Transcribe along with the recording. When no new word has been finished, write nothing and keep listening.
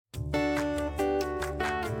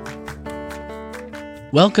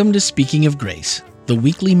Welcome to Speaking of Grace, the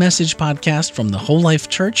weekly message podcast from the Whole Life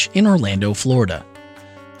Church in Orlando, Florida.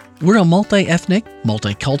 We're a multi-ethnic,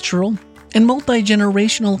 multicultural, and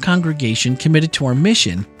multi-generational congregation committed to our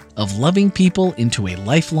mission of loving people into a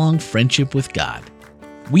lifelong friendship with God.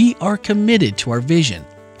 We are committed to our vision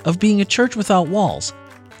of being a church without walls,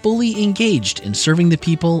 fully engaged in serving the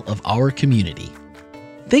people of our community.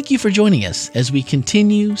 Thank you for joining us as we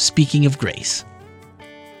continue Speaking of Grace.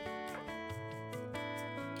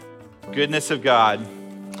 Goodness of God.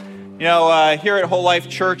 You know, here at Whole Life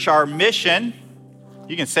Church, our mission,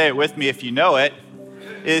 you can say it with me if you know it,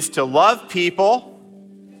 is to love people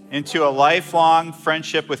into a lifelong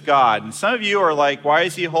friendship with God. And some of you are like, why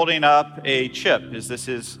is he holding up a chip? Is this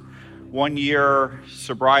his 1-year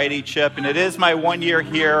sobriety chip? And it is my 1 year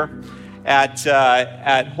here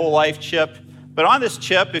at Whole Life chip. But on this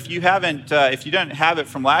chip, if you didn't have it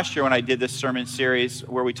from last year when I did this sermon series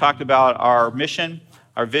where we talked about our mission,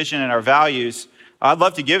 our vision, and our values, I'd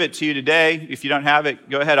love to give it to you today. If you don't have it,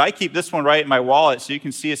 go ahead. I keep this one right in my wallet so you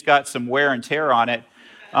can see it's got some wear and tear on it.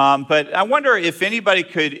 But I wonder if anybody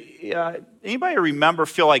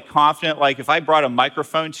feel like confident, like if I brought a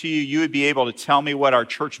microphone to you, you would be able to tell me what our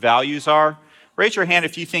church values are? Raise your hand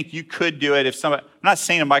if you think you could do it. I'm not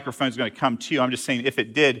saying a microphone is going to come to you. I'm just saying if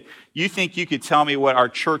it did, you think you could tell me what our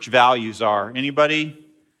church values are? Anybody?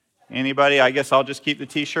 I guess I'll just keep the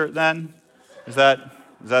t-shirt then. Is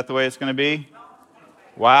that the way it's going to be?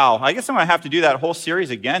 Wow. I guess I'm going to have to do that whole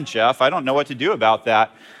series again, Jeff. I don't know what to do about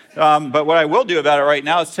that. But what I will do about it right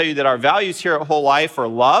now is tell you that our values here at Whole Life are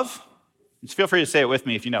love. Just feel free to say it with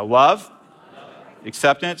me if you know. Love,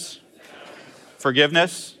 acceptance,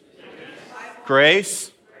 forgiveness,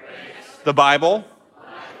 grace, the Bible,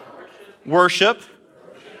 worship,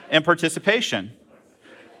 and participation.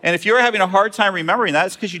 And if you're having a hard time remembering that,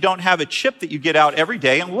 it's because you don't have a chip that you get out every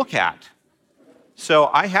day and look at.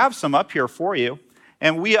 So I have some up here for you,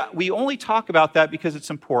 and we only talk about that because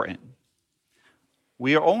it's important.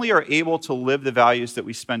 We only are able to live the values that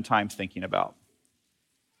we spend time thinking about,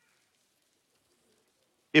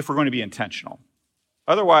 if we're going to be intentional.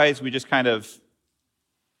 Otherwise, we just kind of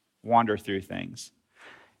wander through things.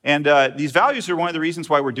 And these values are one of the reasons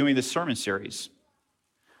why we're doing this sermon series.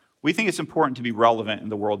 We think it's important to be relevant in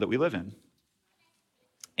the world that we live in.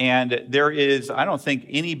 And there is, I don't think,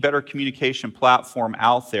 any better communication platform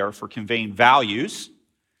out there for conveying values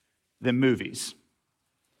than movies.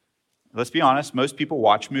 Let's be honest, most people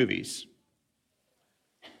watch movies.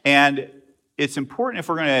 And it's important if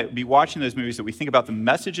we're going to be watching those movies that we think about the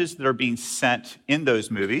messages that are being sent in those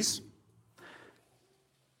movies.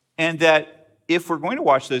 And that if we're going to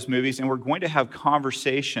watch those movies and we're going to have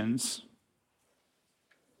conversations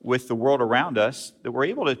with the world around us, that we're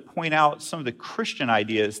able to point out some of the Christian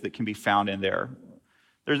ideas that can be found in there.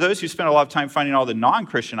 There's those who spend a lot of time finding all the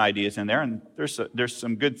non-Christian ideas in there, and there's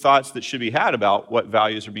some good thoughts that should be had about what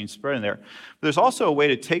values are being spread in there. But there's also a way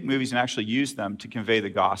to take movies and actually use them to convey the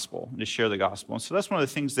gospel, and to share the gospel. And so that's one of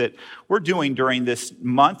the things that we're doing during this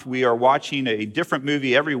month. We are watching a different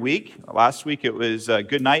movie every week. Last week it was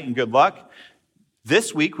Good Night and Good Luck.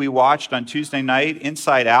 This week we watched on Tuesday night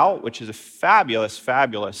Inside Out, which is a fabulous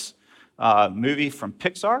movie from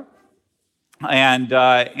Pixar. And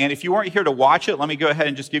if you weren't here to watch it, let me go ahead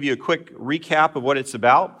and just give you a quick recap of what it's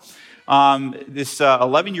about. This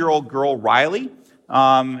 11-year-old girl, Riley,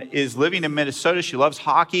 is living in Minnesota. She loves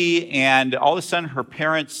hockey, and all of a sudden her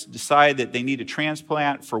parents decide that they need a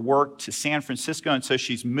transplant for work to San Francisco, and so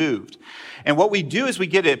she's moved. And what we do is we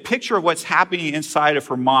get a picture of what's happening inside of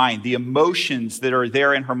her mind, the emotions that are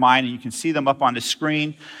there in her mind, and you can see them up on the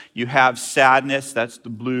screen. You have sadness, that's the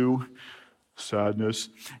blue. Sadness,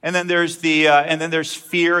 and then there's there's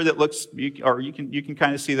fear that looks, you can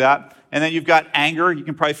kind of see that, and then you've got anger. You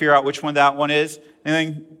can probably figure out which one that one is, and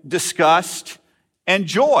then disgust and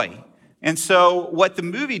joy. And so what the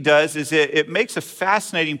movie does is it makes a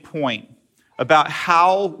fascinating point about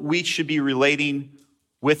how we should be relating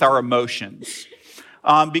with our emotions.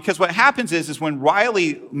 Because what happens is when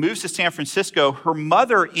Riley moves to San Francisco, her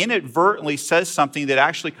mother inadvertently says something that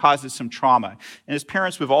actually causes some trauma. And as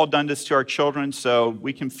parents, we've all done this to our children, so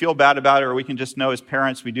we can feel bad about it, or we can just know as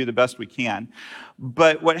parents we do the best we can.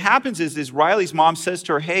 But what happens is Riley's mom says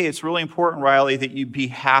to her, hey, it's really important, Riley, that you be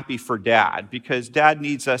happy for Dad, because Dad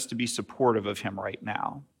needs us to be supportive of him right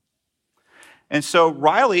now. And so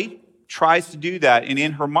Riley tries to do that, and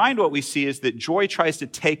in her mind what we see is that joy tries to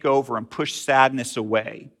take over and push sadness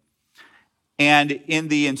away. And in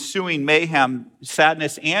the ensuing mayhem,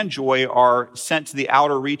 sadness and joy are sent to the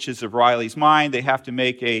outer reaches of Riley's mind. They have to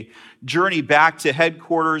make a journey back to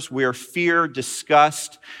headquarters where fear,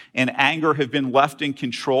 disgust, and anger have been left in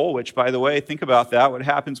control, which, by the way, think about that. What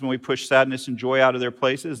happens when we push sadness and joy out of their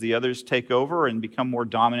places? The others take over and become more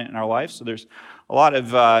dominant in our life. So there's a lot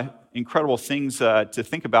of incredible things to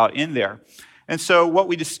think about in there. And so what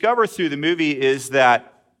we discover through the movie is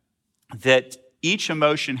that each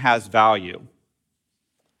emotion has value.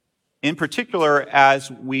 In particular, as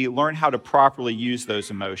we learn how to properly use those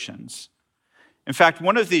emotions. In fact,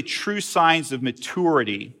 one of the true signs of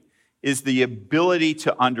maturity is the ability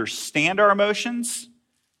to understand our emotions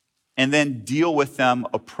and then deal with them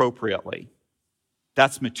appropriately.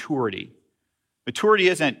 That's maturity. Maturity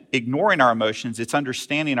isn't ignoring our emotions, it's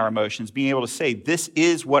understanding our emotions, being able to say, this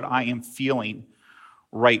is what I am feeling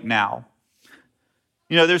right now.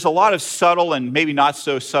 You know, there's a lot of subtle and maybe not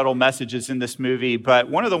so subtle messages in this movie, but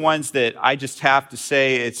one of the ones that I just have to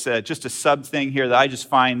say, it's just a sub thing here that I just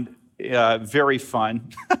find very fun,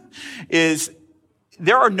 is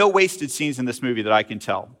there are no wasted scenes in this movie that I can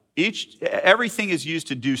tell. Everything is used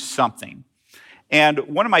to do something. And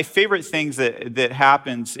one of my favorite things that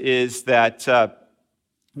happens is that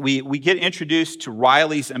we get introduced to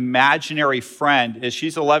Riley's imaginary friend. As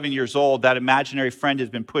she's 11 years old, that imaginary friend has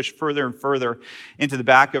been pushed further and further into the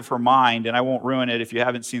back of her mind. And I won't ruin it if you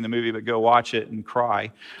haven't seen the movie, but go watch it and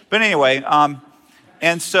cry. But anyway,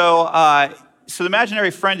 so the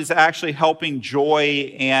imaginary friend is actually helping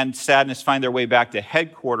joy and sadness find their way back to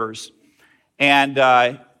headquarters. And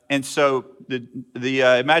so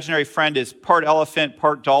the imaginary friend is part elephant,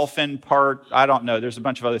 part dolphin, part, I don't know, there's a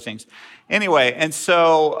bunch of other things. Anyway, and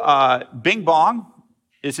so Bing Bong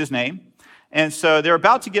is his name. And so they're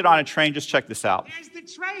about to get on a train. Just check this out. There's the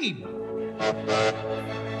train.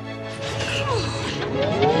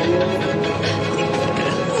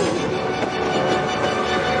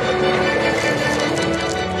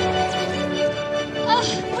 Oh,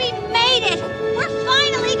 we made it. We're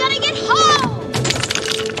finally going to get home.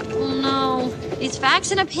 Oh, no. These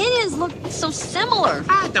facts and opinions look so similar.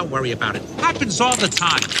 Don't worry about it. Happens all the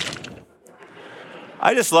time.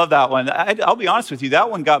 I just love that one. I'll be honest with you, that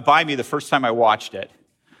one got by me the first time I watched it.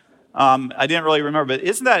 I didn't really remember, but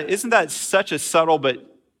isn't that such a subtle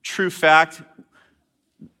but true fact?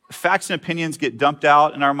 Facts and opinions get dumped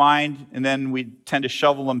out in our mind, and then we tend to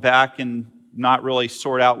shovel them back and not really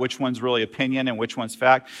sort out which one's really opinion and which one's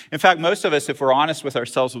fact. In fact, most of us, if we're honest with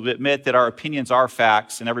ourselves, will admit that our opinions are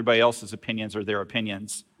facts and everybody else's opinions are their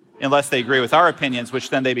opinions, unless they agree with our opinions, which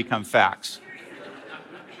then they become facts.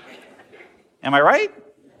 Am I right?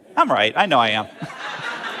 I'm right. I know I am.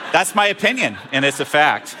 That's my opinion, and it's a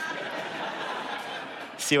fact.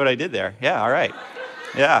 See what I did there? Yeah, all right.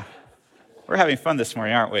 Yeah. We're having fun this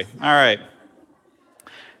morning, aren't we? All right.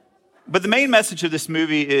 But the main message of this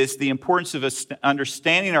movie is the importance of us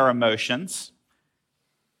understanding our emotions,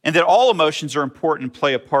 and that all emotions are important and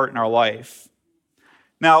play a part in our life.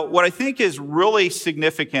 Now, what I think is really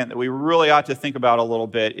significant that we really ought to think about a little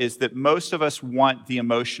bit is that most of us want the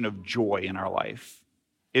emotion of joy in our life.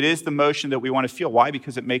 It is the emotion that we want to feel. Why?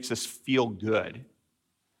 Because it makes us feel good.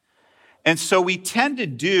 And so we tend to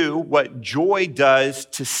do what joy does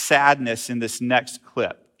to sadness in this next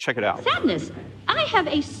clip. Check it out. Sadness, I have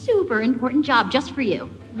a super important job just for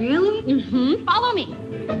you. Really? Mm-hmm. Follow me.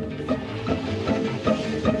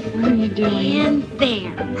 What are you doing? And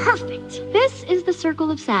there. Perfect. This is the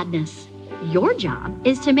circle of sadness. Your job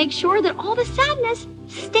is to make sure that all the sadness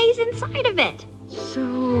stays inside of it.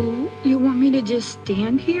 So, you want me to just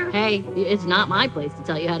stand here? Hey, it's not my place to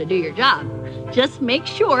tell you how to do your job. Just make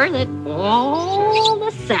sure that all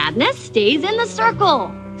the sadness stays in the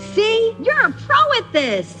circle. See? You're a pro at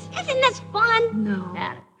this. Isn't this fun? No.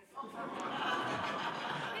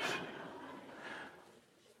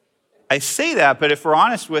 I say that, but if we're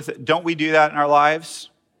honest with it, don't we do that in our lives?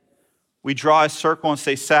 We draw a circle and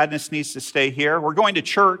say sadness needs to stay here. We're going to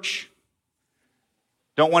church.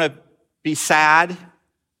 Don't want to be sad.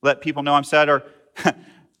 Let people know I'm sad. Or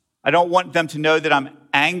I don't want them to know that I'm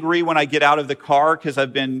angry when I get out of the car because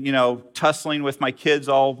I've been, tussling with my kids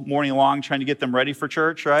all morning long trying to get them ready for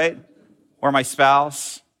church, right? Or my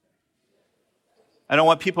spouse. I don't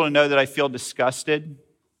want people to know that I feel disgusted.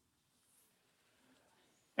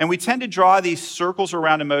 And we tend to draw these circles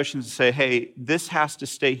around emotions and say, hey, this has to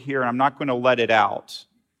stay here and I'm not going to let it out.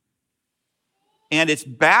 And it's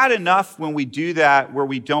bad enough when we do that where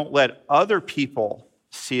we don't let other people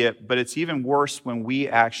see it, but it's even worse when we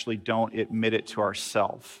actually don't admit it to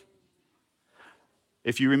ourselves.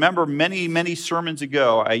 If you remember many, many sermons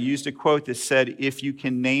ago, I used a quote that said, if you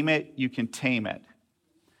can name it, you can tame it.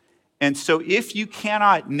 And so if you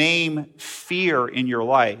cannot name fear in your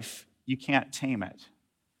life, you can't tame it.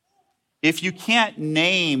 If you can't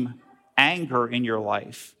name anger in your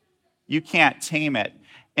life, you can't tame it.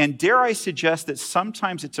 And dare I suggest that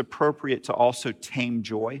sometimes it's appropriate to also tame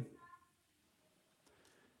joy?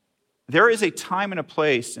 There is a time and a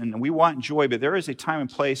place, and we want joy, but there is a time and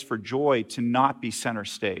place for joy to not be center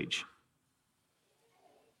stage.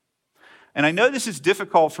 And I know this is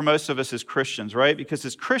difficult for most of us as Christians, right? Because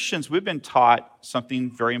as Christians, we've been taught something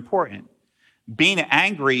very important. Being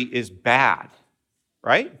angry is bad,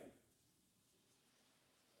 right?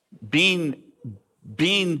 Being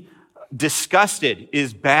disgusted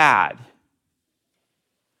is bad.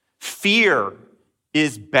 Fear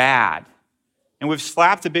is bad. And we've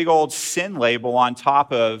slapped a big old sin label on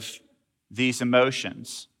top of these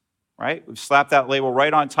emotions, right? We've slapped that label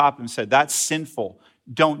right on top and said, that's sinful.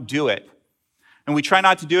 Don't do it. And we try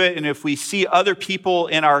not to do it. And if we see other people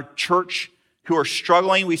in our church who are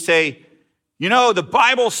struggling, we say, you know, the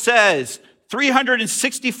Bible says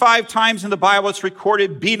 365 times in the Bible it's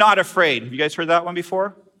recorded, be not afraid. Have you guys heard that one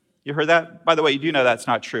before? You heard that? By the way, you do know that's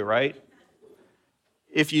not true, right?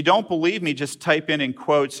 If you don't believe me, just type in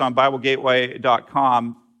quotes on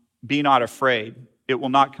BibleGateway.com, be not afraid. It will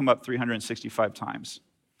not come up 365 times.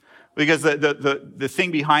 Because the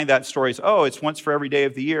thing behind that story is, oh, it's once for every day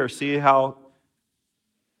of the year. See how...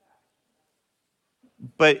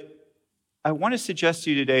 But I want to suggest to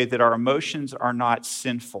you today that our emotions are not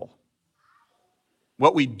sinful.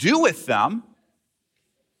 What we do with them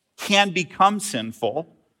can become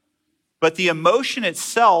sinful, but the emotion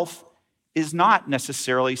itself is not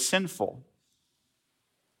necessarily sinful.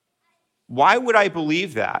 Why would I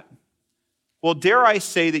believe that? Well, dare I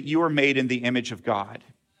say that you are made in the image of God.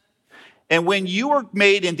 And when you are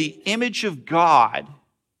made in the image of God,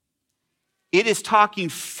 it is talking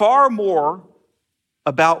far more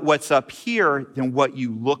about what's up here than what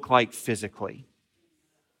you look like physically.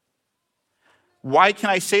 Why can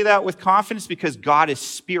I say that with confidence? Because God is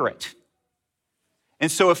spirit.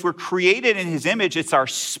 And so if we're created in his image, it's our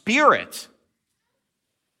spirit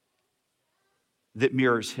that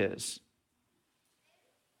mirrors his.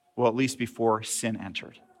 Well, at least before sin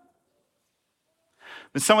entered.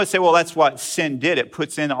 But some would say, well, that's what sin did. It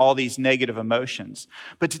puts in all these negative emotions.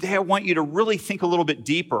 But today I want you to really think a little bit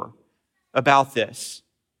deeper about this.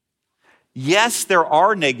 Yes, there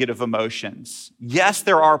are negative emotions. Yes,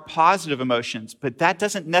 there are positive emotions, but that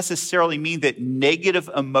doesn't necessarily mean that negative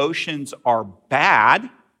emotions are bad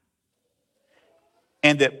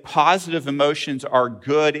and that positive emotions are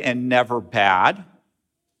good and never bad.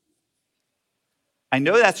 I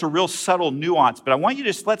know that's a real subtle nuance, but I want you to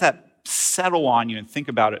just let that settle on you and think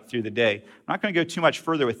about it through the day. I'm not going to go too much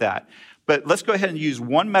further with that, but let's go ahead and use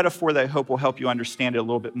one metaphor that I hope will help you understand it a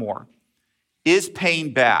little bit more. Is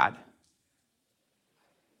pain bad?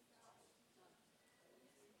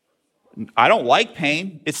 I don't like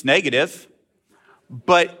pain. It's negative.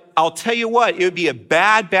 But I'll tell you what, it would be a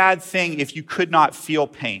bad thing if you could not feel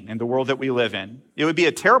pain in the world that we live in. It would be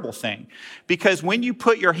a terrible thing. Because when you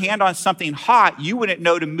put your hand on something hot, you wouldn't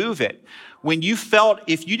know to move it.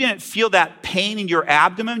 If you didn't feel that pain in your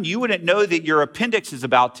abdomen, you wouldn't know that your appendix is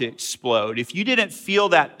about to explode. If you didn't feel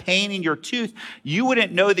that pain in your tooth, you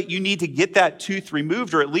wouldn't know that you need to get that tooth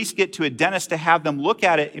removed or at least get to a dentist to have them look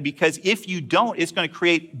at it, because if you don't, it's going to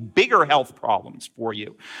create bigger health problems for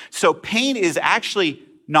you. So pain is actually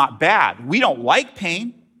not bad. We don't like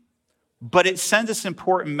pain, but it sends us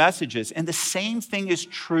important messages. And the same thing is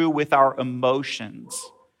true with our emotions.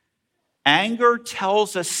 Anger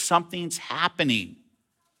tells us something's happening,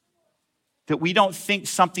 that we don't think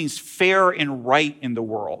something's fair and right in the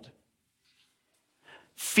world.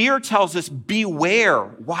 Fear tells us, beware,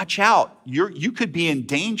 watch out, you could be in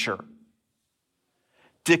danger.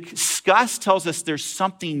 Disgust tells us there's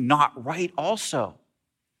something not right also.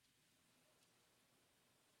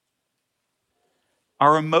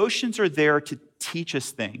 Our emotions are there to teach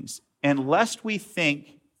us things. And lest we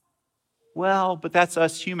think, well, but that's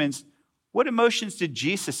us humans, what emotions did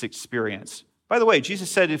Jesus experience? By the way, Jesus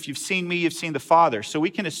said, if you've seen me, you've seen the Father. So we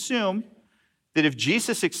can assume that if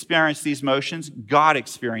Jesus experienced these emotions, God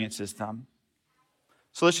experiences them.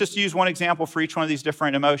 So let's just use one example for each one of these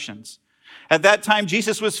different emotions. At that time,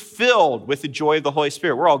 Jesus was filled with the joy of the Holy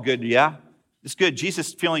Spirit. We're all good, yeah? It's good.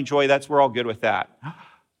 Jesus feeling joy, we're all good with that.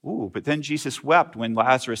 Ooh, but then Jesus wept when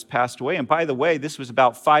Lazarus passed away. And by the way, this was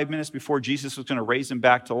about 5 minutes before Jesus was going to raise him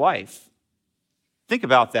back to life. Think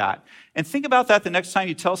about that. And think about that the next time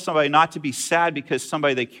you tell somebody not to be sad because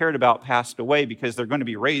somebody they cared about passed away, because they're going to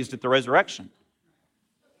be raised at the resurrection.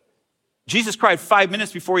 Jesus cried 5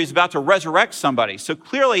 minutes before he was about to resurrect somebody. So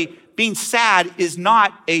clearly, being sad is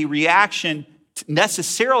not a reaction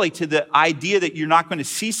necessarily to the idea that you're not going to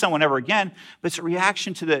see someone ever again, but it's a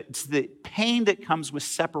reaction to the pain that comes with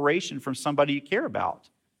separation from somebody you care about.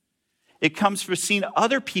 It comes from seeing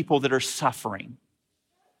other people that are suffering.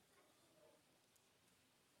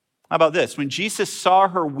 How about this? When Jesus saw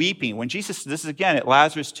her weeping, this is again at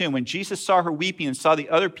Lazarus' tomb, when Jesus saw her weeping and saw the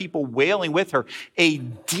other people wailing with her, a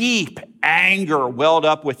deep anger welled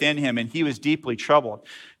up within him and he was deeply troubled.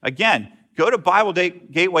 Again, go to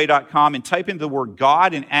BibleGateway.com and type in the word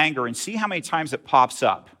God and anger and see how many times it pops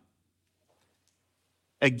up.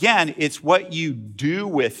 Again, it's what you do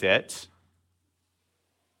with it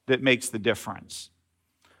that makes the difference.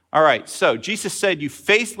 All right, so Jesus said, "You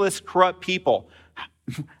faithless, corrupt people,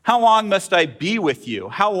 how long must I be with you?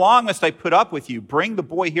 How long must I put up with you? Bring the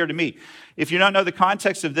boy here to me." If you don't know the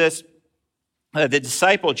context of this, the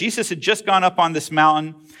disciple, Jesus had just gone up on this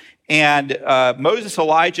mountain, and Moses,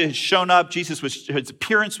 Elijah had shown up. His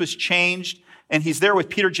appearance was changed, and he's there with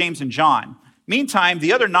Peter, James, and John. Meantime,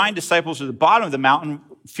 the other 9 disciples are at the bottom of the mountain,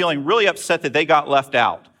 feeling really upset that they got left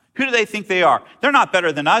out. Who do they think they are? They're not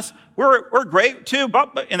better than us. We're great too,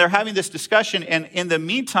 and they're having this discussion. And in the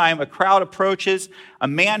meantime, a crowd approaches. A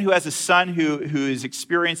man who has a son who is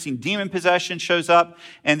experiencing demon possession shows up.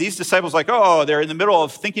 And these disciples are like, they're in the middle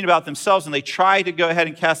of thinking about themselves, and they try to go ahead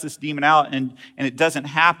and cast this demon out, and it doesn't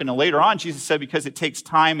happen. And later on, Jesus said, because it takes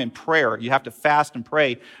time and prayer. You have to fast and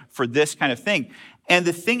pray for this kind of thing. And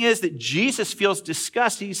the thing is that Jesus feels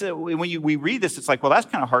disgust. He said, when we read this, it's like, well, that's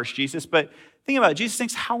kind of harsh, Jesus. But think about it. Jesus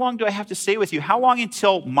thinks, how long do I have to stay with you? How long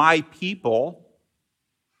until my people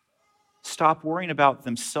stop worrying about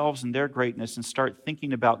themselves and their greatness and start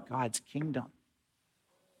thinking about God's kingdom?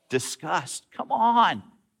 Disgust. Come on.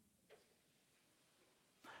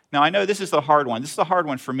 Now, I know this is the hard one. This is the hard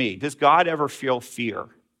one for me. Does God ever feel fear?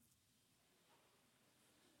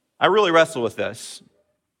 I really wrestle with this.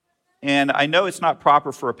 And I know it's not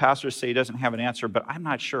proper for a pastor to say he doesn't have an answer, but I'm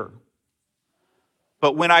not sure.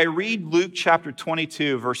 But when I read Luke chapter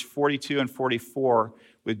 22, verse 42 and 44,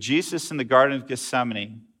 with Jesus in the Garden of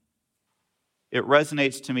Gethsemane, it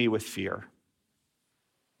resonates to me with fear.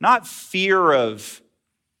 Not fear of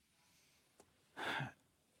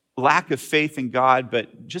lack of faith in God,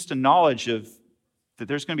 but just a knowledge of that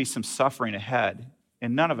there's going to be some suffering ahead,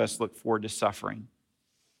 and none of us look forward to suffering.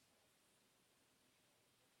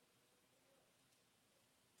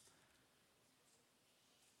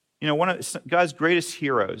 You know, one of God's greatest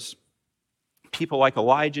heroes, people like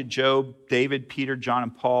Elijah, Job, David, Peter, John,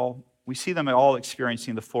 and Paul, we see them all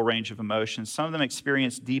experiencing the full range of emotions. Some of them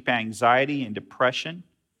experience deep anxiety and depression.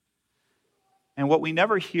 And what we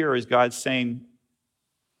never hear is God saying,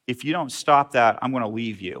 if you don't stop that, I'm going to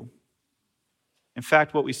leave you. In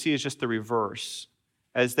fact, what we see is just the reverse.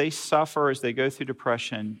 As they suffer, as they go through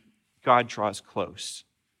depression, God draws close.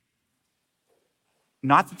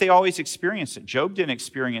 Not that they always experience it. Job didn't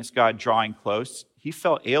experience God drawing close. He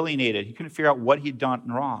felt alienated. He couldn't figure out what he'd done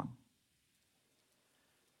wrong.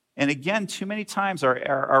 And again, too many times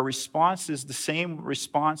our response is the same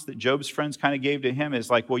response that Job's friends kind of gave to him, is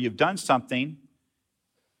like, well, you've done something,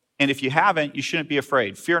 and if you haven't, you shouldn't be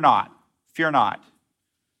afraid. Fear not. Fear not.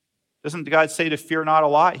 Doesn't God say to fear not a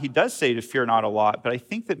lot? He does say to fear not a lot, but I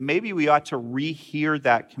think that maybe we ought to rehear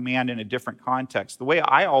that command in a different context. The way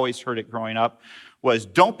I always heard it growing up was,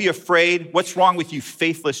 don't be afraid. What's wrong with you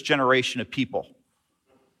faithless generation of people?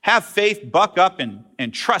 Have faith, buck up,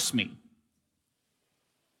 and trust me.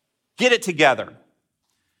 Get it together.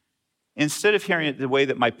 Instead of hearing it the way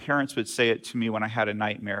that my parents would say it to me when I had a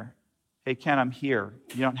nightmare, hey, Ken, I'm here.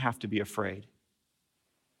 You don't have to be afraid.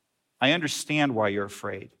 I understand why you're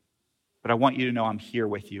afraid, but I want you to know I'm here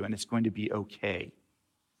with you, and it's going to be okay.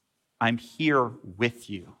 I'm here with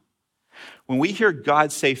you. When we hear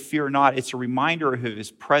God say, fear not, it's a reminder of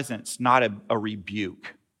his presence, not a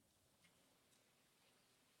rebuke.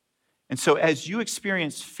 And so as you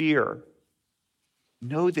experience fear,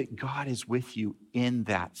 know that God is with you in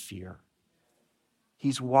that fear.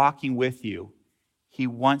 He's walking with you. He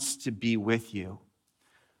wants to be with you.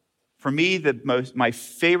 For me, my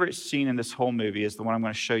favorite scene in this whole movie is the one I'm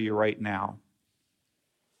going to show you right now.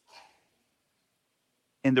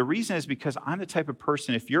 And the reason is because I'm the type of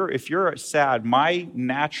person, if you're sad, my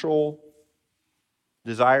natural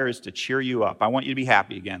desire is to cheer you up. I want you to be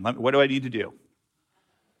happy again. What do I need to do?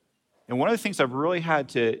 And one of the things I've really had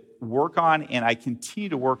to work on, and I continue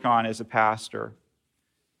to work on as a pastor,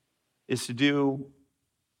 is to do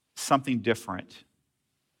something different.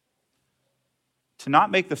 To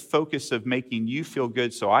not make the focus of making you feel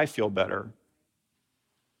good so I feel better,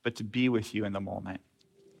 but to be with you in the moment.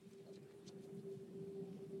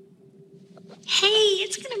 Hey,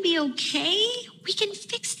 it's gonna be okay. We can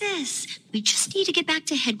fix this. We just need to get back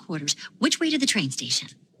to headquarters. Which way to the train station?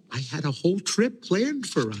 I had a whole trip planned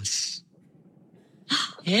for us.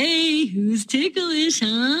 Hey, who's ticklish,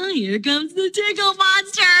 huh? Here comes the tickle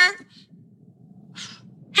monster.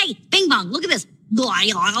 Hey, Bing Bong, look at this.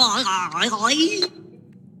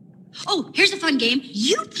 Oh, here's a fun game.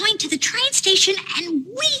 You point to the train station and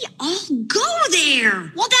we all go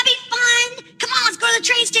there. Won't that be fun? Come on, let's go to the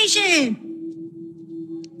train station.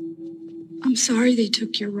 I'm sorry they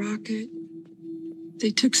took your rocket. They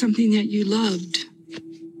took something that you loved.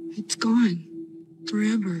 It's gone.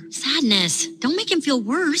 Forever. Sadness. Don't make him feel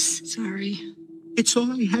worse. Sorry. It's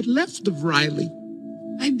all I had left of Riley.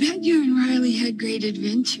 I bet you and Riley had great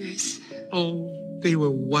adventures. Oh, they were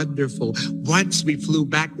wonderful. Once we flew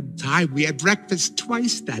back in time. We had breakfast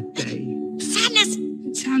twice that day. Sadness.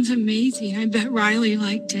 It sounds amazing. I bet Riley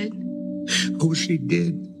liked it. Oh, she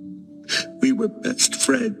did. We were best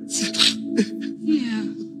friends. Yeah,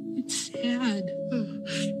 it's sad.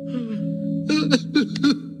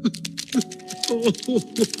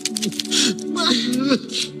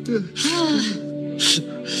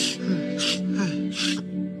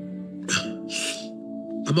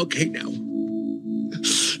 I'm okay now.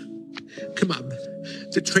 Come on.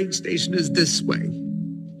 The train station is this way.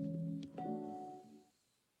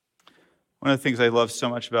 One of the things I love so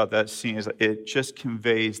much about that scene is it just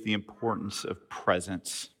conveys the importance of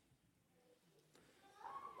presence.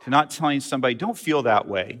 To not telling somebody, don't feel that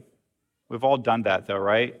way. We've all done that though,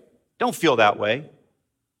 right? Don't feel that way.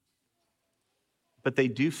 But they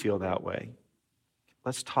do feel that way.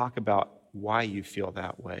 Let's talk about why you feel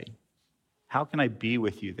that way. How can I be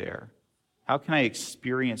with you there? How can I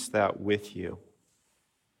experience that with you?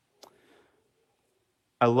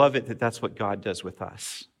 I love it that that's what God does with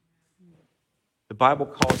us. The Bible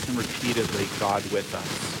calls him repeatedly God with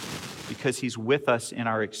us because he's with us in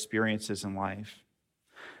our experiences in life.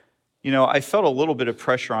 You know, I felt a little bit of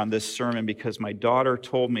pressure on this sermon because my daughter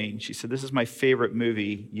told me, she said, this is my favorite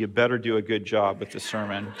movie. You better do a good job with the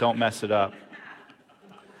sermon. Don't mess it up.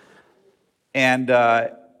 And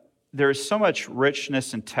there's so much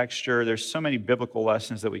richness and texture. There's so many biblical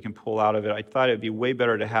lessons that we can pull out of it. I thought it would be way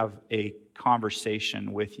better to have a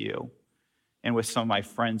conversation with you and with some of my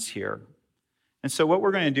friends here. And so what we're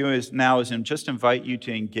going to do is just invite you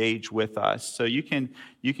to engage with us. So you can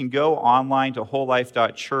go online to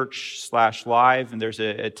wholelife.church/live, and there's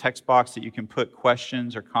a text box that you can put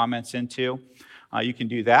questions or comments into. You can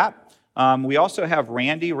do that. We also have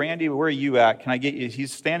Randy. Randy, where are you at? Can I get you?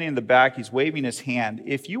 He's standing in the back. He's waving his hand.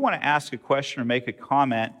 If you want to ask a question or make a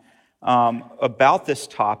comment about this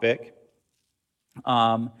topic,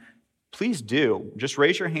 please do. Just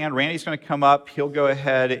raise your hand. Randy's going to come up. He'll go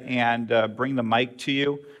ahead and bring the mic to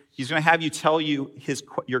you. He's going to have you tell you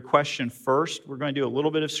your question first. We're going to do a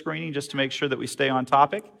little bit of screening just to make sure that we stay on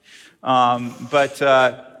topic. So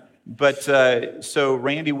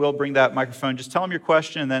Randy will bring that microphone. Just tell him your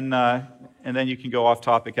question, and then you can go off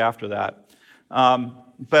topic after that.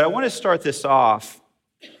 But I want to start this off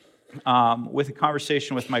with a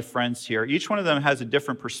conversation with my friends here. Each one of them has a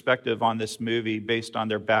different perspective on this movie based on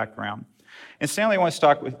their background. And Stanley, I want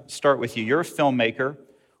to start with you. You're a filmmaker.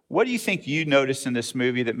 What do you think you noticed in this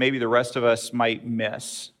movie that maybe the rest of us might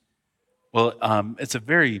miss? Well, it's a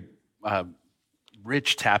very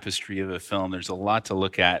rich tapestry of a film. There's a lot to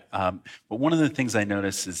look at. But one of the things I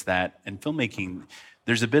noticed is that in filmmaking,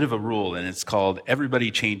 there's a bit of a rule, and it's called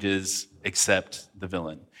everybody changes except the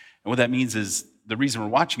villain. And what that means is the reason we're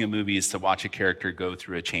watching a movie is to watch a character go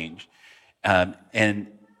through a change. And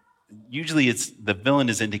usually the villain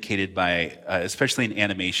is indicated by, especially in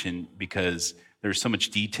animation, because there's so much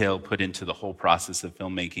detail put into the whole process of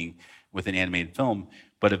filmmaking with an animated film.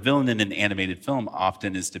 But a villain in an animated film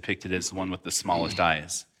often is depicted as the one with the smallest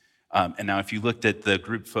eyes. And now if you looked at the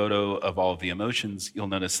group photo of all of the emotions, you'll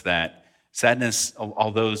notice that Sadness,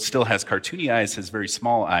 although still has cartoony eyes, has very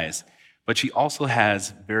small eyes. But she also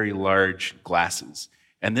has very large glasses.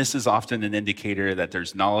 And this is often an indicator that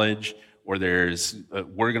there's knowledge, or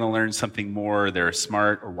we're going to learn something more, they're a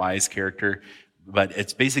smart or wise character. But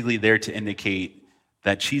it's basically there to indicate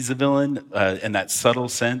that she's a villain in that subtle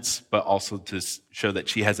sense, but also to show that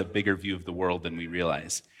she has a bigger view of the world than we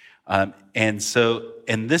realize. And so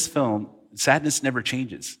in this film, Sadness never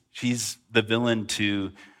changes. She's the villain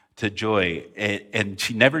to Joy, and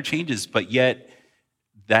she never changes, but yet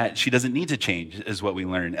that she doesn't need to change is what we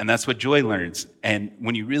learn, and that's what Joy learns. And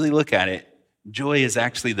when you really look at it, Joy is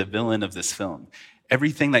actually the villain of this film.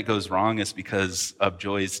 Everything that goes wrong is because of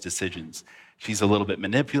Joy's decisions. She's a little bit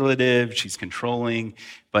manipulative, she's controlling,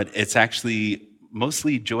 but it's actually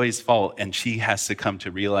mostly Joy's fault, and she has to come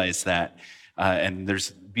to realize that And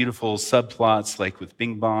there's beautiful subplots like with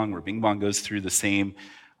Bing Bong, where Bing Bong goes through the same,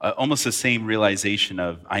 almost the same realization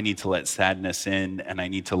of I need to let sadness in and I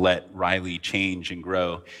need to let Riley change and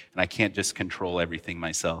grow, and I can't just control everything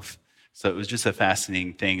myself. So it was just a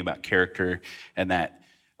fascinating thing about character, and that,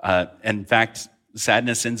 in fact,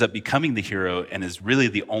 sadness ends up becoming the hero and is really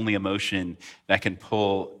the only emotion that can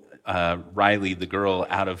pull Riley, the girl,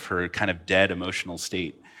 out of her kind of dead emotional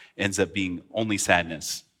state. Ends up being only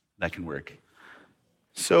sadness that can work.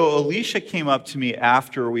 So Alicia came up to me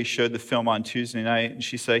after we showed the film on Tuesday night, and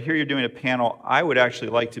she said, I hear you're doing a panel. I would actually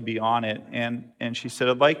like to be on it. And she said,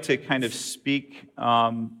 I'd like to kind of speak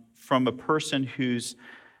from a person who's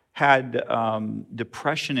had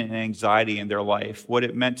depression and anxiety in their life, what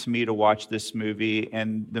it meant to me to watch this movie,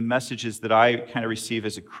 and the messages that I kind of receive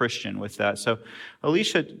as a Christian with that. So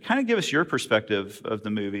Alicia, kind of give us your perspective of the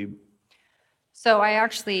movie. So I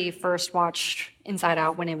actually first watched Inside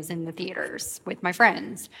Out when it was in the theaters with my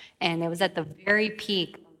friends, and it was at the very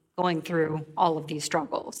peak going through all of these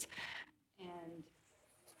struggles. And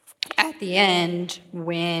at the end,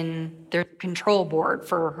 when there's a control board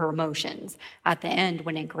for her emotions, at the end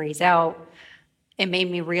when it grays out, it made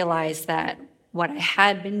me realize that what I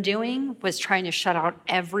had been doing was trying to shut out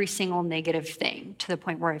every single negative thing to the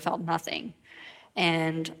point where I felt nothing.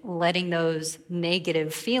 And letting those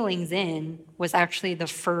negative feelings in was actually the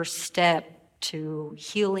first step to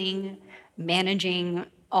healing, managing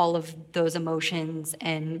all of those emotions,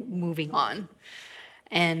 and moving on.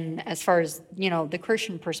 And as far as, the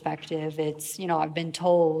Christian perspective, it's, I've been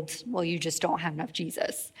told, well, you just don't have enough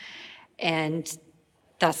Jesus. And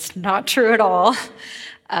that's not true at all.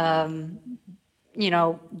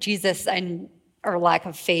 Jesus or lack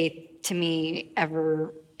of faith to me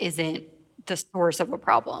ever isn't the source of a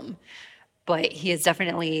problem, but he is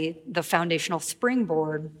definitely the foundational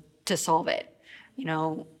springboard to solve it.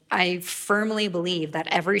 I firmly believe that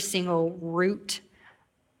every single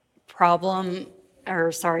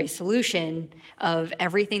solution of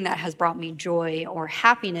everything that has brought me joy or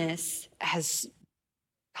happiness has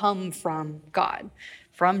come from God,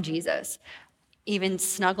 from Jesus. Even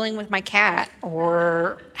snuggling with my cat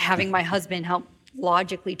or having my husband help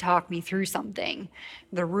logically talk me through something,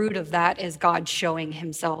 the root of that is God showing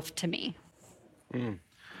himself to me.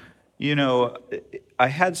 I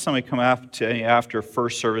had somebody come after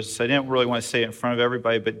first service. I didn't really want to say it in front of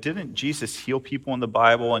everybody, but didn't Jesus heal people in the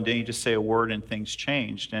Bible, and didn't he just say a word and things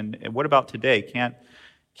changed? And what about today?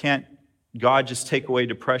 Can't God just take away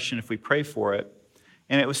depression if we pray for it?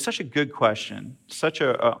 And it was such a good question, such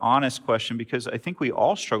an honest question, because I think we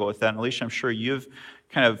all struggle with that. And Alicia, I'm sure you've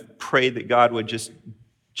kind of prayed that God would just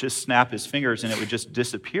snap his fingers and it would just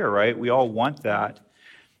disappear, right? We all want that.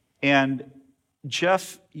 And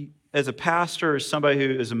Jeff, as a pastor, as somebody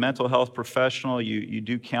who is a mental health professional, you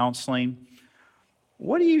do counseling.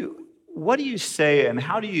 What do you say, and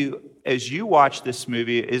how do you, as you watch this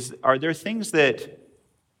movie, are there things that,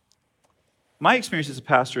 my experience as a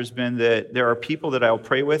pastor has been that there are people that I'll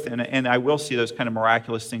pray with, and I will see those kind of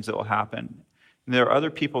miraculous things that will happen. And there are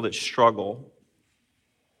other people that struggle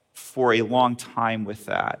for a long time with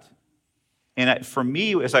that. And for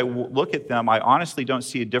me, as I look at them, I honestly don't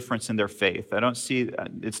see a difference in their faith. I don't see,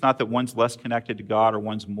 it's not that one's less connected to God or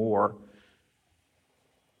one's more.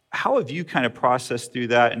 How have you kind of processed through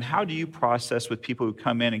that, and how do you process with people who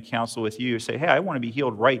come in and counsel with you, say, hey, I want to be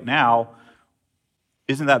healed right now?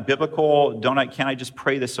 Isn't that biblical? Can't I just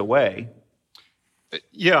pray this away?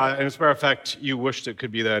 Yeah, and as a matter of fact, you wished it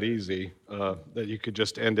could be that easy, that you could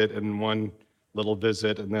just end it in one little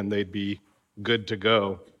visit and then they'd be good to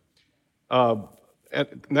go. And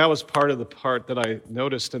that was part of the part that I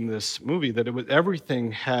noticed in this movie, that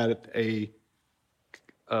everything had a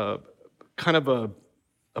kind of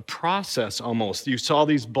a process almost. You saw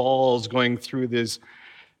these balls going through this,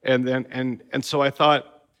 and so I thought,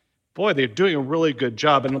 boy, they're doing a really good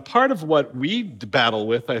job. And a part of what we battle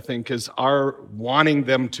with, I think, is our wanting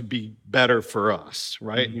them to be better for us,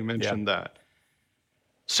 right? You mentioned that.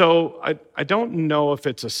 So I don't know if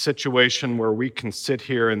it's a situation where we can sit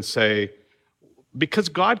here and say, because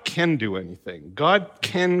God can do anything. God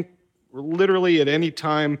can literally at any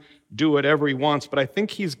time do whatever he wants, but I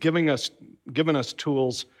think he's given us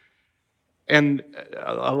tools. And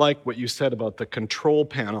I like what you said about the control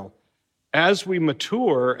panel. As we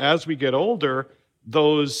mature, as we get older,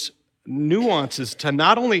 those nuances to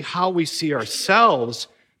not only how we see ourselves,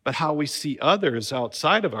 but how we see others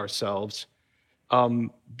outside of ourselves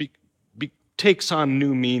takes on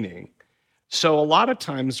new meaning. So a lot of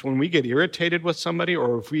times when we get irritated with somebody,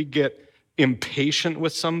 or if we get impatient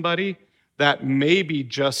with somebody, that may be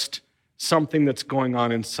just something that's going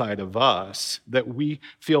on inside of us that we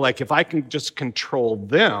feel like if I can just control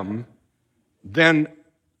them, then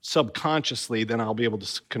subconsciously, then I'll be able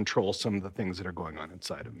to control some of the things that are going on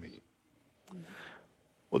inside of me.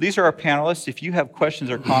 Well, these are our panelists. If you have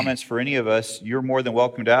questions or comments for any of us, you're more than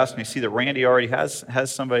welcome to ask me. I see that Randy already has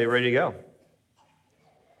somebody ready to go.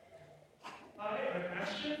 Hi, I'm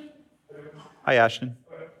Ashton. Hi, Ashton.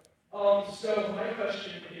 So my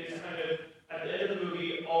question is kind of at the end of the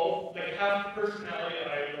movie, all like half the personality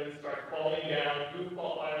islands start falling down,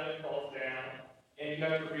 Goofball Island falls down, and you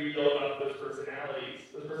have to rebuild up those personality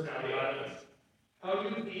islands. How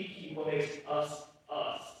do we keep what makes us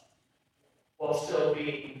us while still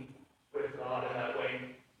being with God in that way,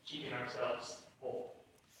 keeping ourselves whole?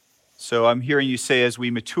 So I'm hearing you say as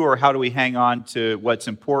we mature, how do we hang on to what's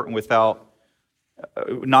important without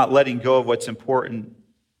not letting go of what's important,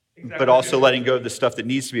 but also letting go of the stuff that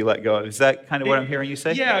needs to be let go of? Is that kind of what I'm hearing you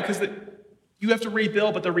say? Yeah, because you have to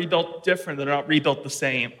rebuild, but they're rebuilt different. They're not rebuilt the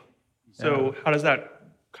same. So how does that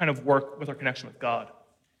kind of work with our connection with God?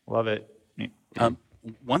 Love it.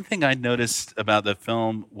 One thing I noticed about the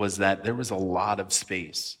film was that there was a lot of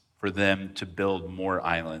space for them to build more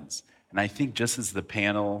islands. And I think just as the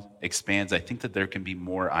panel expands, I think that there can be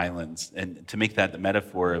more islands. And to make that the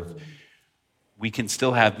metaphor of, we can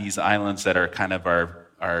still have these islands that are kind of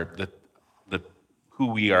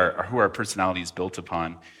who our personality is built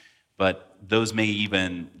upon, but those may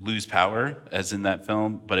even lose power, as in that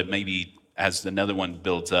film, but it may be as another one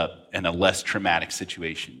builds up in a less traumatic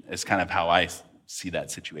situation, is kind of how I see that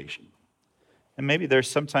situation. And maybe there's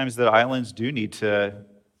sometimes that islands do need to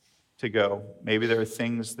go. Maybe there are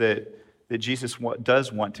things that Jesus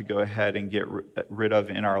does want to go ahead and get rid of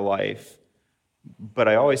in our life. But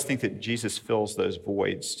I always think that Jesus fills those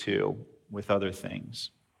voids too with other things.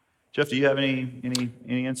 Jeff, do you have any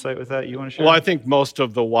insight with that you want to share? Well, I think most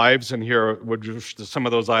of the wives in here would wish that some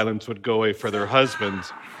of those islands would go away for their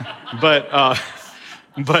husbands. But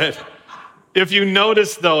if you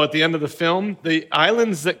notice, though, at the end of the film, the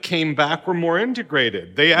islands that came back were more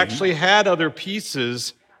integrated. They actually had other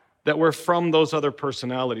pieces that were from those other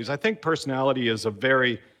personalities. I think personality is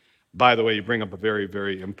by the way, you bring up a very,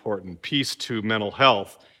 very important piece to mental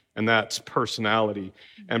health, and that's personality.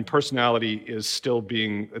 And personality is still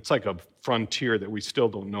it's like a frontier that we still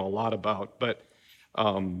don't know a lot about. But,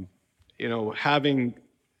 having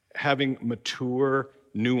mature,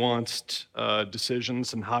 nuanced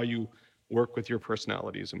decisions and how you work with your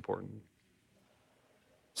personality is important.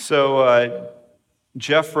 So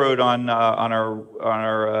Jeff wrote on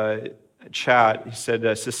our chat, he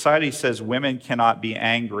said, society says women cannot be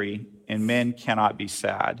angry and men cannot be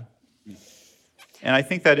sad. And I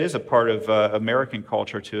think that is a part of American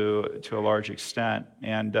culture to a large extent.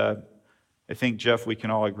 And I think, Jeff, we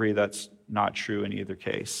can all agree that's not true in either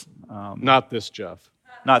case. Not this Jeff.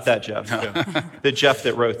 Not that Jeff. Yeah. The Jeff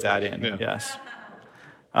that wrote that in, yeah. Yes.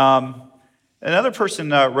 Another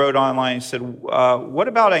person wrote online and said, what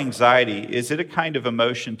about anxiety? Is it a kind of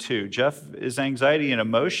emotion too? Jeff, is anxiety an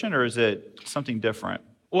emotion or is it something different?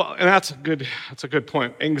 Well, and that's a good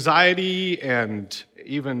point. Anxiety and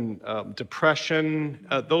even depression,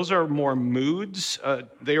 those are more moods.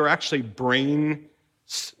 They are actually brain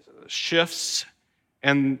shifts,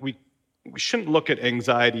 and we shouldn't look at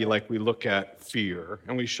anxiety like we look at fear,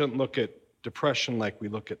 and we shouldn't look at depression like we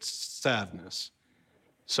look at sadness.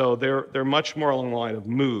 So they're much more along the line of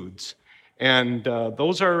moods, and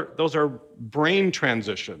those are brain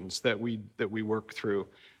transitions that we work through.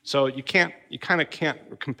 So you kind of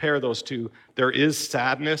can't compare those two. There is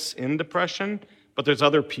sadness in depression, but there's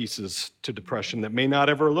other pieces to depression that may not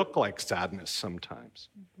ever look like sadness sometimes.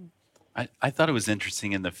 I thought it was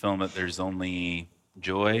interesting in the film that there's only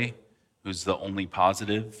joy, who's the only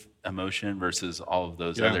positive emotion, versus all of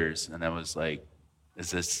those others. And I was like, is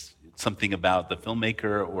this something about the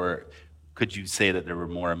filmmaker, or could you say that there were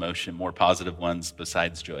more positive ones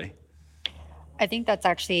besides joy? I think that's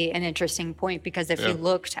actually an interesting point, because if you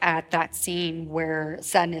looked at that scene where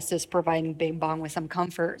sadness is providing Bing Bong with some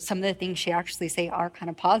comfort, some of the things she actually say are kind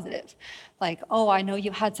of positive. Like, oh, I know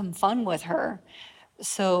you had some fun with her.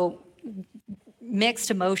 So mixed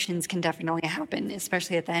emotions can definitely happen,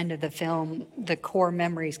 especially at the end of the film. The core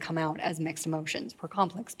memories come out as mixed emotions. We're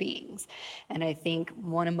complex beings. And I think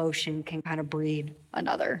one emotion can kind of breed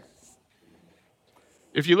another.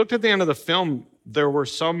 If you looked at the end of the film, there were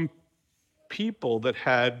some people that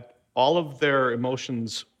had all of their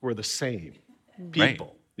emotions were the same people.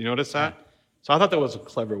 Right. You notice that? So I thought that was a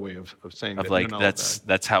clever way of saying that. Like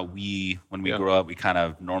that's how when we grow up, we kind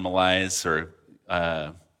of normalize or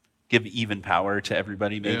give even power to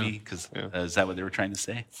everybody, maybe, because is that what they were trying to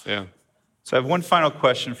say? Yeah. So I have one final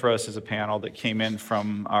question for us as a panel that came in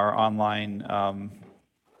from our online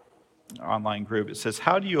group. It says,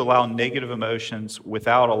 how do you allow negative emotions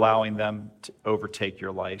without allowing them to overtake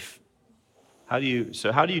your life? How do you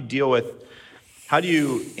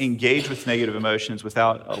engage with negative emotions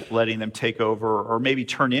without letting them take over or maybe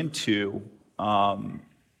turn into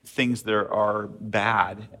things that are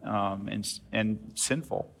bad and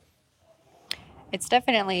sinful? It's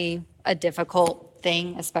definitely a difficult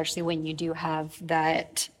thing, especially when you do have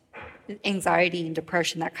that anxiety and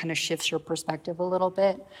depression that kind of shifts your perspective a little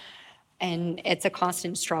bit. And it's a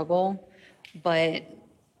constant struggle, but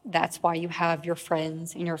that's why you have your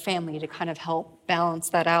friends and your family to kind of help balance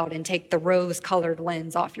that out and take the rose-colored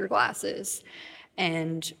lens off your glasses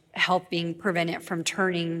and helping prevent it from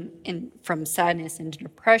turning from sadness into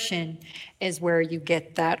depression is where you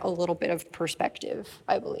get that a little bit of perspective,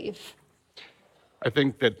 I believe. I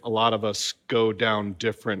think that a lot of us go down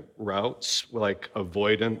different routes, like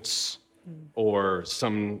avoidance, or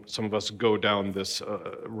some of us go down this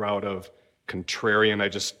route of contrarian.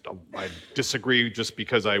 I disagree just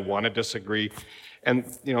because I want to disagree. And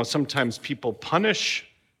sometimes people punish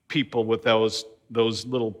people with those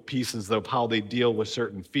little pieces of how they deal with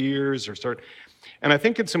certain fears and I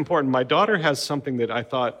think it's important. My daughter has something that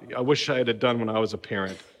I wish I had done when I was a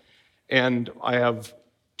parent. And I have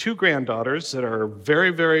 2 granddaughters that are very,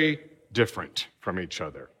 very different from each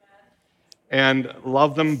other and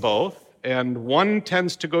love them both. And one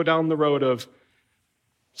tends to go down the road of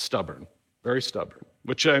stubborn, very stubborn,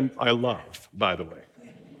 which I love, by the way.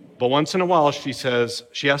 But once in a while, she says,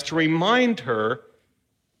 she has to remind her,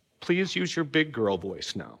 please use your big girl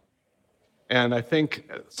voice now. And I think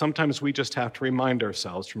sometimes we just have to remind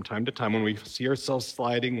ourselves from time to time when we see ourselves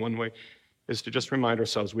sliding one way, is to just remind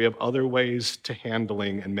ourselves we have other ways to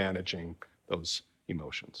handling and managing those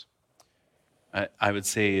emotions. I would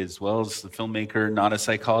say, as well as the filmmaker, not a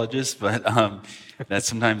psychologist, but that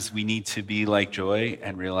sometimes we need to be like Joy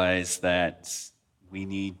and realize that we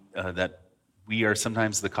need that we are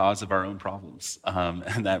sometimes the cause of our own problems,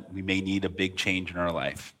 and that we may need a big change in our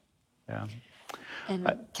life. Yeah. And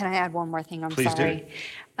can I add one more thing? I'm Please sorry. do.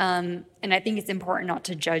 And I think it's important not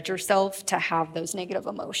to judge yourself to have those negative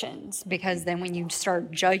emotions, because then when you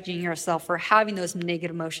start judging yourself for having those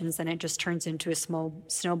negative emotions, then it just turns into a small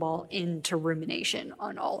snowball into rumination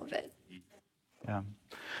on all of it. Yeah.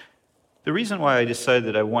 The reason why I decided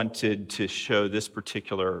that I wanted to show this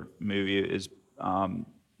particular movie is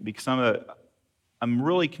because I'm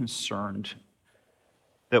really concerned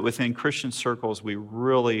that within Christian circles, we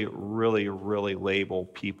really, really, really label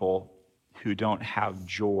people who don't have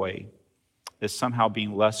joy as somehow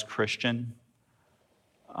being less Christian,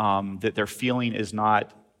 that their feelings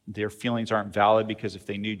aren't valid because if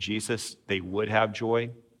they knew Jesus, they would have joy.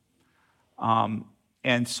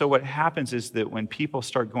 And so what happens is that when people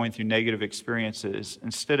start going through negative experiences,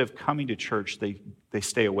 instead of coming to church, they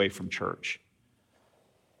stay away from church.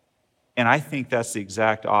 And I think that's the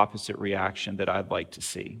exact opposite reaction that I'd like to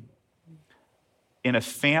see. In a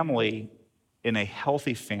family, in a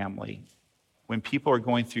healthy family, when people are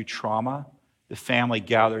going through trauma, the family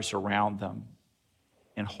gathers around them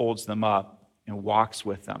and holds them up and walks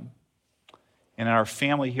with them. And in our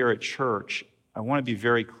family here at church, I want to be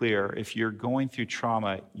very clear. If you're going through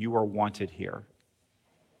trauma, you are wanted here.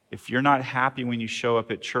 If you're not happy when you show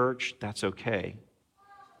up at church, that's okay.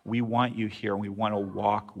 We want you here, and we want to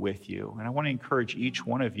walk with you. And I want to encourage each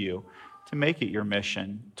one of you to make it your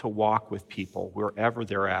mission to walk with people wherever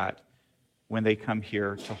they're at when they come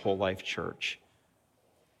here to Whole Life Church.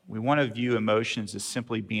 We want to view emotions as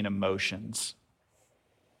simply being emotions,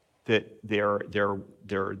 that they're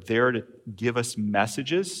there to give us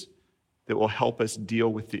messages that will help us deal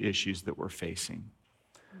with the issues that we're facing.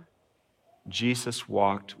 Jesus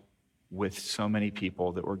walked with so many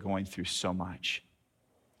people that were going through so much,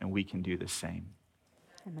 and we can do the same.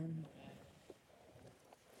 Amen.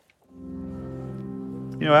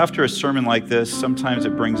 You know, after a sermon like this, sometimes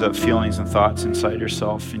it brings up feelings and thoughts inside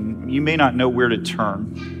yourself, and you may not know where to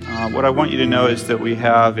turn. What I want you to know is that we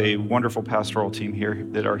have a wonderful pastoral team here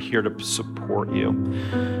that are here to support you.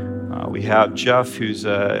 We have Jeff, who's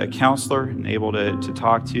a counselor and able to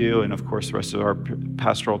talk to you, and of course the rest of our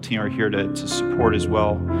pastoral team are here to support as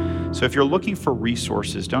well. So if you're looking for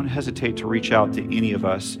resources, don't hesitate to reach out to any of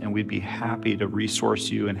us, and we'd be happy to resource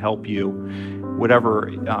you and help you,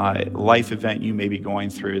 whatever life event you may be going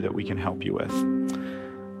through that we can help you with.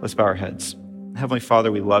 Let's bow our heads. Heavenly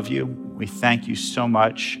Father, we love you. We thank you so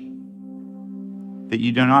much that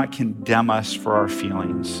you do not condemn us for our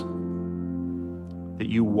feelings, that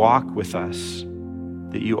you walk with us,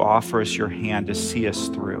 that you offer us your hand to see us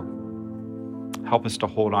through. Help us to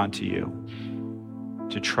hold on to you,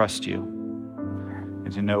 to trust you,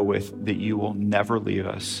 and to know that you will never leave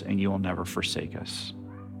us and you will never forsake us.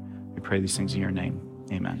 We pray these things in your name.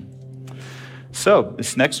 Amen. So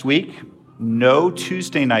this next week, no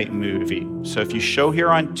Tuesday night movie. So if you show here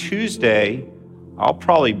on Tuesday, I'll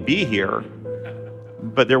probably be here,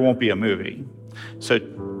 but there won't be a movie. So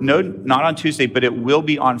no, not on Tuesday, but it will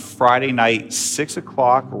be on Friday night, 6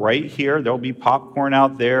 o'clock right here. There'll be popcorn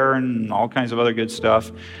out there and all kinds of other good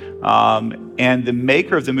stuff. And the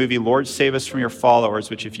maker of the movie, Lord Save Us From Your Followers,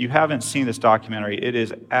 which if you haven't seen this documentary, it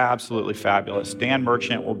is absolutely fabulous. Dan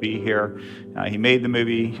Merchant will be here. He made the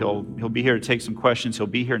movie. He'll be here to take some questions. He'll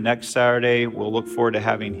be here next Saturday. We'll look forward to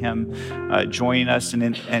having him join us.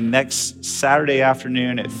 And next Saturday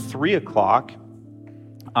afternoon at 3 o'clock,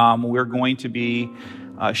 we're going to be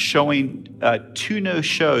showing 2 new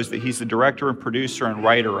shows that he's the director and producer and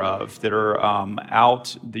writer of that are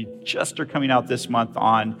out. They just are coming out this month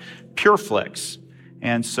on PureFlix.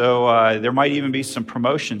 And so there might even be some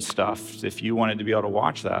promotion stuff if you wanted to be able to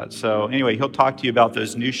watch that. So anyway, he'll talk to you about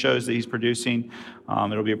those new shows that he's producing.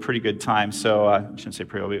 It'll be a pretty good time. So I shouldn't say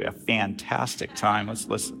pretty, it'll be a fantastic time.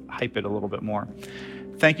 Let's hype it a little bit more.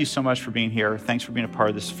 Thank you so much for being here. Thanks for being a part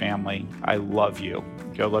of this family. I love you.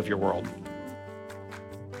 Go love your world.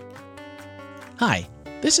 Hi,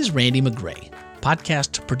 this is Randy McGray,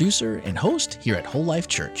 podcast producer and host here at Whole Life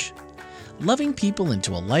Church. Loving people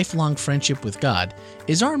into a lifelong friendship with God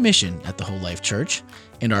is our mission at the Whole Life Church,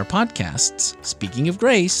 and our podcasts, Speaking of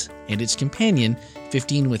Grace, and its companion,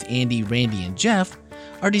 15 with Andy, Randy, and Jeff,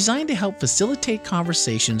 are designed to help facilitate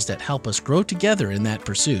conversations that help us grow together in that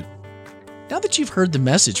pursuit. Now that you've heard the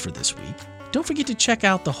message for this week, don't forget to check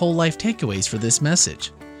out the Whole Life takeaways for this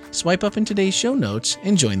message. Swipe up in today's show notes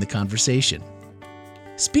and join the conversation.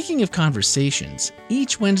 Speaking of conversations,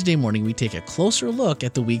 each Wednesday morning we take a closer look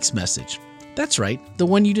at the week's message. That's right, the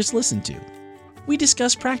one you just listened to. We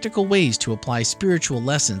discuss practical ways to apply spiritual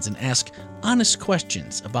lessons and ask honest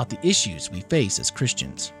questions about the issues we face as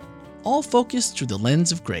Christians, all focused through the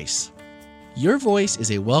lens of grace. Your voice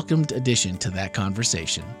is a welcomed addition to that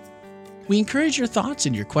conversation. We encourage your thoughts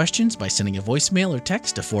and your questions by sending a voicemail or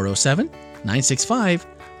text to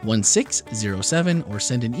 407-965-1607 or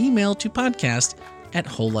send an email to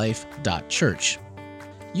podcast@wholelife.church.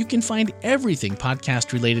 You can find everything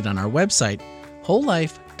podcast related on our website,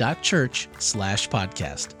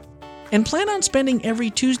 wholelife.church/podcast. And plan on spending every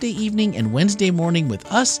Tuesday evening and Wednesday morning with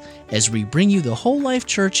us as we bring you the Whole Life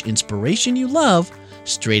Church inspiration you love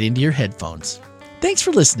straight into your headphones. Thanks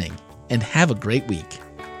for listening and have a great week.